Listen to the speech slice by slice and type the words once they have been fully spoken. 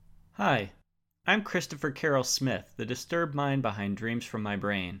Hi, I'm Christopher Carroll Smith, the disturbed mind behind Dreams from My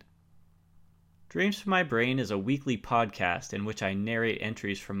Brain. Dreams from My Brain is a weekly podcast in which I narrate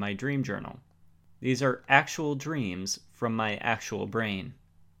entries from my dream journal. These are actual dreams from my actual brain.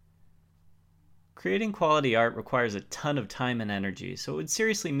 Creating quality art requires a ton of time and energy, so it would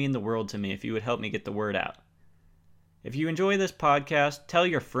seriously mean the world to me if you would help me get the word out. If you enjoy this podcast, tell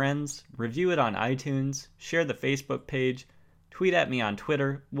your friends, review it on iTunes, share the Facebook page, tweet at me on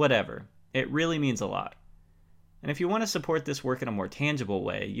Twitter, whatever. It really means a lot. And if you want to support this work in a more tangible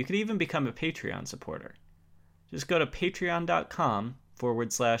way, you could even become a Patreon supporter. Just go to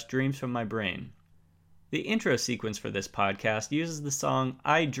patreon.com/dreams from my brain. The intro sequence for this podcast uses the song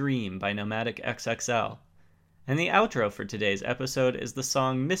I Dream by Nomadic XXL. And the outro for today's episode is the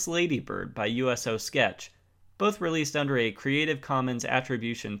song Miss Ladybird by USO Sketch, both released under a Creative Commons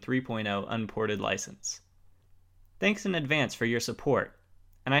Attribution 3.0 unported license. Thanks in advance for your support,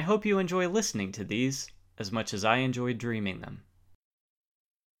 and I hope you enjoy listening to these as much as I enjoyed dreaming them.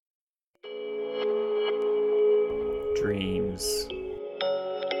 Dreams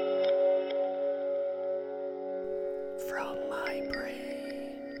from my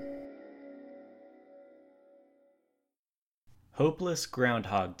brain. Hopeless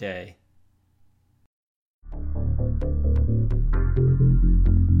Groundhog Day.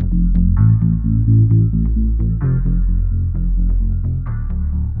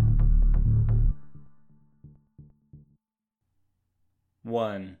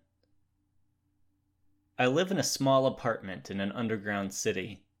 One. I live in a small apartment in an underground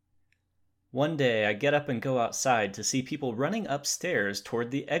city. One day I get up and go outside to see people running upstairs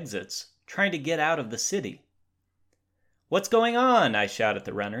toward the exits, trying to get out of the city. "What's going on?" I shout at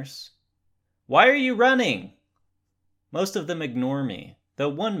the runners. "Why are you running?" Most of them ignore me, though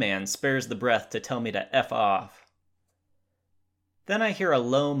one man spares the breath to tell me to F off. Then I hear a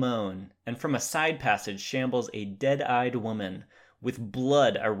low moan, and from a side passage shambles a dead-eyed woman with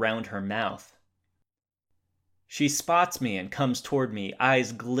blood around her mouth. She spots me and comes toward me,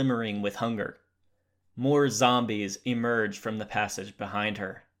 eyes glimmering with hunger. More zombies emerge from the passage behind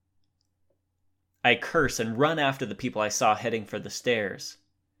her. I curse and run after the people I saw heading for the stairs.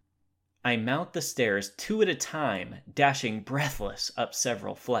 I mount the stairs 2 at a time, dashing breathless up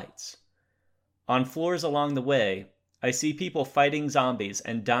several flights. On floors along the way, I see people fighting zombies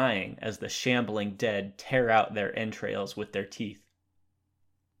and dying as the shambling dead tear out their entrails with their teeth.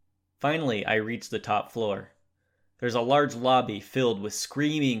 Finally, I reach the top floor. There's a large lobby filled with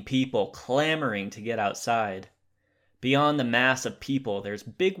screaming people clamoring to get outside. Beyond the mass of people, there's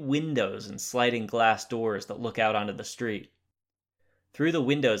big windows and sliding glass doors that look out onto the street. Through the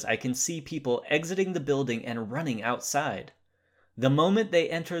windows, I can see people exiting the building and running outside. The moment they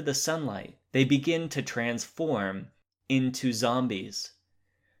enter the sunlight, they begin to transform into zombies.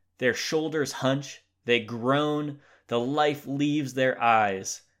 Their shoulders hunch, they groan, the life leaves their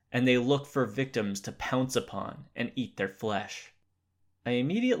eyes, and they look for victims to pounce upon and eat their flesh. I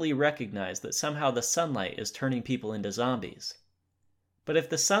immediately recognize that somehow the sunlight is turning people into zombies. But if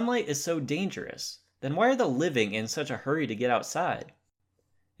the sunlight is so dangerous, then why are the living in such a hurry to get outside?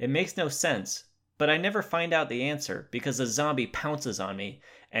 It makes no sense, but I never find out the answer because a zombie pounces on me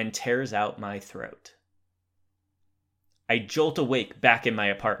and tears out my throat. I jolt awake back in my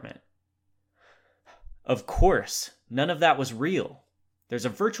apartment. Of course, none of that was real. There's a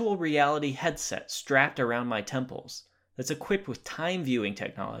virtual reality headset strapped around my temples that's equipped with time viewing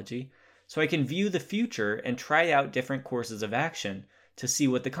technology, so I can view the future and try out different courses of action to see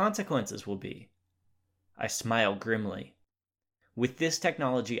what the consequences will be. I smile grimly. With this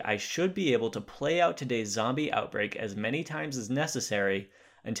technology, I should be able to play out today's zombie outbreak as many times as necessary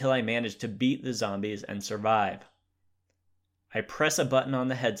until I manage to beat the zombies and survive. I press a button on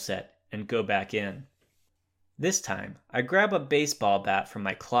the headset and go back in. This time, I grab a baseball bat from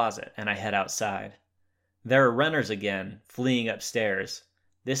my closet and I head outside. There are runners again, fleeing upstairs.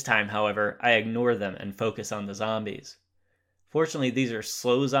 This time, however, I ignore them and focus on the zombies. Fortunately, these are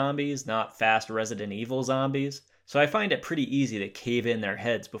slow zombies, not fast Resident Evil zombies, so I find it pretty easy to cave in their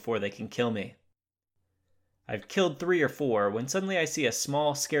heads before they can kill me. I've killed 3 or 4 when suddenly I see a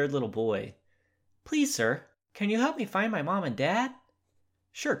small, scared little boy. "Please, sir, can you help me find my mom and dad?"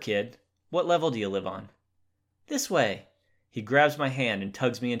 "Sure, kid. What level do you live on?" "This way." He grabs my hand and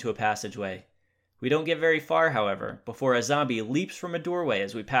tugs me into a passageway. We don't get very far, however, before a zombie leaps from a doorway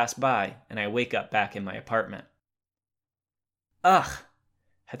as we pass by, and I wake up back in my apartment. Ugh!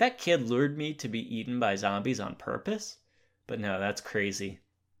 Had that kid lured me to be eaten by zombies on purpose? But no, that's crazy.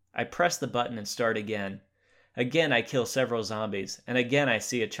 I press the button and start again. Again I kill several zombies, and again I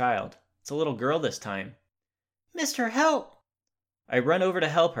see a child. It's a little girl this time. "Mister, help!" I run over to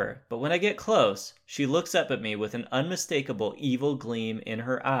help her, but when I get close, she looks up at me with an unmistakable evil gleam in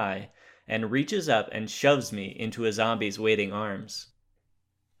her eye and reaches up and shoves me into a zombie's waiting arms.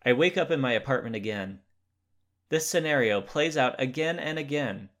 I wake up in my apartment again. This scenario plays out again and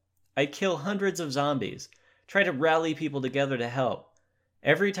again. I kill hundreds of zombies, try to rally people together to help.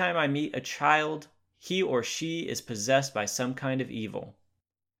 Every time I meet a child, he or she is possessed by some kind of evil.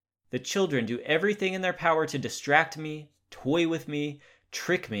 The children do everything in their power to distract me, toy with me,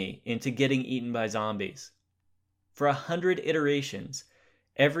 trick me into getting eaten by zombies. For 100 iterations,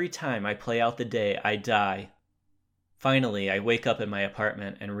 every time I play out the day, I die. Finally, I wake up in my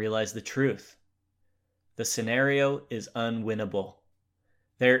apartment and realize the truth. The scenario is unwinnable.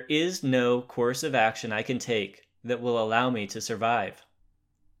 There is no course of action I can take that will allow me to survive.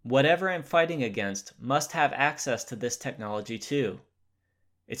 Whatever I'm fighting against must have access to this technology too.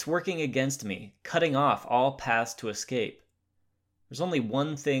 It's working against me, cutting off all paths to escape. There's only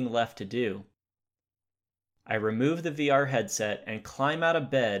one thing left to do. I remove the VR headset and climb out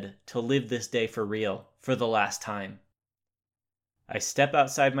of bed to live this day for real, for the last time. I step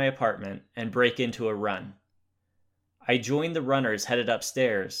outside my apartment and break into a run. I join the runners headed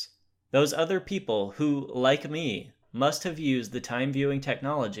upstairs, those other people who, like me, must have used the time-viewing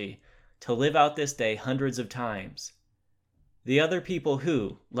technology to live out this day hundreds of times. The other people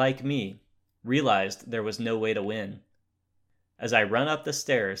who, like me, realized there was no way to win. As I run up the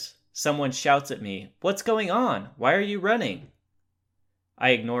stairs, someone shouts at me, "What's going on? Why are you running?"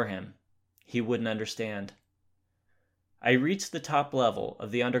 I ignore him. He wouldn't understand. I reach the top level of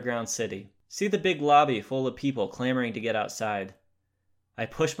the underground city, see the big lobby full of people clamoring to get outside. I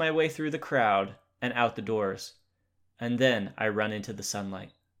push my way through the crowd and out the doors, and then I run into the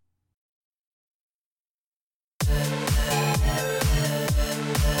sunlight.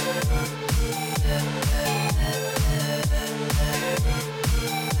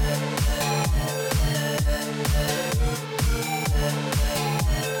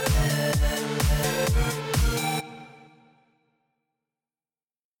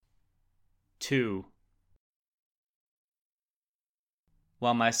 Two.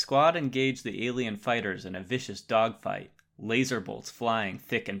 While my squad engaged the alien fighters in a vicious dogfight, laser bolts flying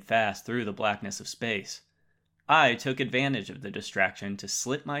thick and fast through the blackness of space, I took advantage of the distraction to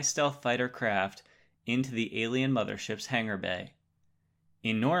slip my stealth fighter craft into the alien mothership's hangar bay.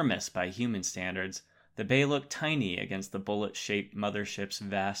 Enormous by human standards, the bay looked tiny against the bullet-shaped mothership's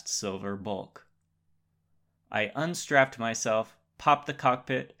vast silver bulk. I unstrapped myself, popped the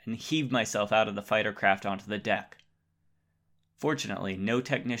cockpit, and heaved myself out of the fighter craft onto the deck. Fortunately, no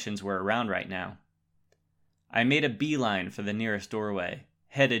technicians were around right now. I made a beeline for the nearest doorway,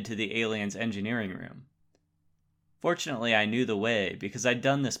 headed to the aliens' engineering room. Fortunately, I knew the way because I'd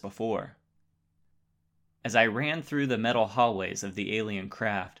done this before. As I ran through the metal hallways of the alien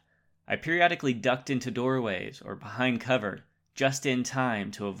craft, I periodically ducked into doorways or behind cover, just in time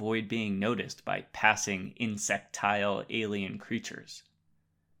to avoid being noticed by passing insectile alien creatures.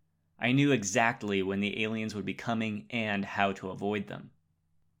 I knew exactly when the aliens would be coming and how to avoid them.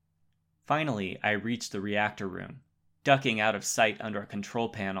 Finally, I reached the reactor room, ducking out of sight under a control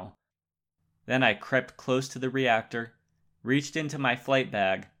panel. Then I crept close to the reactor, reached into my flight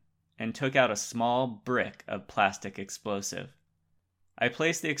bag, and took out a small brick of plastic explosive. I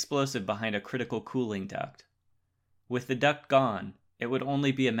placed the explosive behind a critical cooling duct. With the duct gone, it would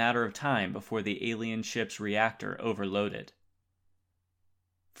only be a matter of time before the alien ship's reactor overloaded.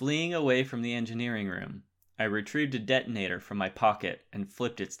 Fleeing away from the engineering room, I retrieved a detonator from my pocket and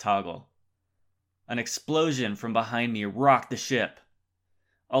flipped its toggle. An explosion from behind me rocked the ship.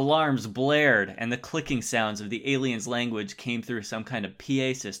 Alarms blared, and the clicking sounds of the aliens' language came through some kind of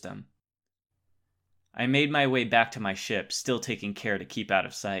PA system. I made my way back to my ship, still taking care to keep out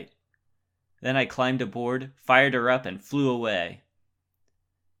of sight. Then I climbed aboard, fired her up, and flew away.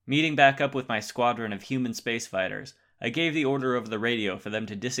 Meeting back up with my squadron of human space fighters, I gave the order over the radio for them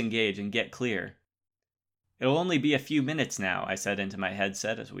to disengage and get clear. "It'll only be a few minutes now," I said into my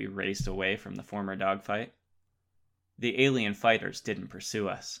headset as we raced away from the former dogfight. The alien fighters didn't pursue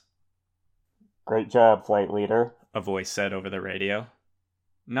us. "Great job, Flight Leader," a voice said over the radio.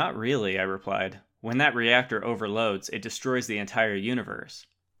 "Not really," I replied. "When that reactor overloads, it destroys the entire universe."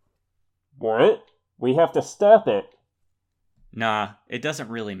 "What? We have to stop it." "Nah, it doesn't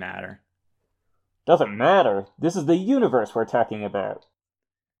really matter." "Doesn't matter. This is the universe we're talking about."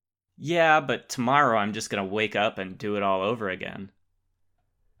 "Yeah, but tomorrow I'm just gonna wake up and do it all over again."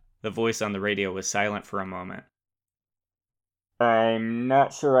 The voice on the radio was silent for a moment. "I'm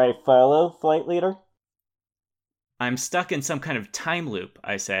not sure I follow, Flight Leader." "I'm stuck in some kind of time loop,"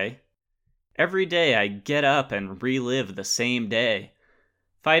 I say. Every day I get up and relive the same day,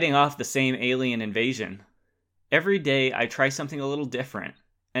 fighting off the same alien invasion. Every day I try something a little different,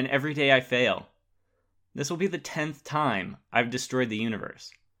 and every day I fail. This will be the 10th time I've destroyed the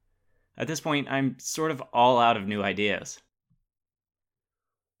universe. At this point, I'm sort of all out of new ideas.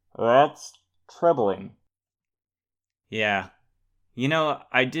 That's troubling. Yeah. You know,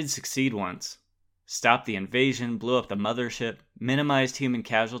 I did succeed once. Stopped the invasion, blew up the mothership, minimized human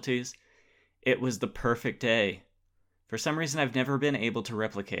casualties. It was the perfect day. For some reason, I've never been able to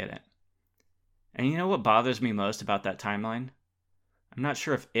replicate it. And you know what bothers me most about that timeline? I'm not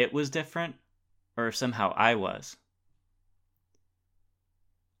sure if it was different, or if somehow I was.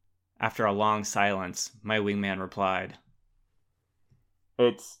 After a long silence, my wingman replied,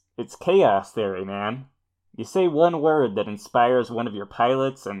 It's chaos theory, man. You say one word that inspires one of your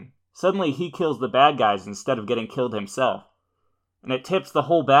pilots, and suddenly he kills the bad guys instead of getting killed himself. And it tips the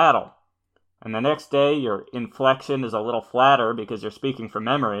whole battle. And the next day, your inflection is a little flatter because you're speaking from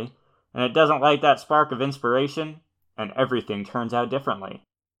memory, and it doesn't light that spark of inspiration, and everything turns out differently.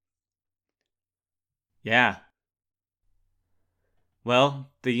 Yeah. Well,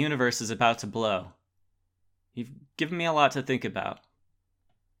 the universe is about to blow. You've given me a lot to think about.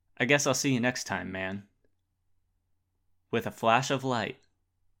 I guess I'll see you next time, man. With a flash of light,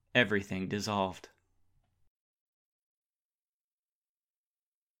 everything dissolved.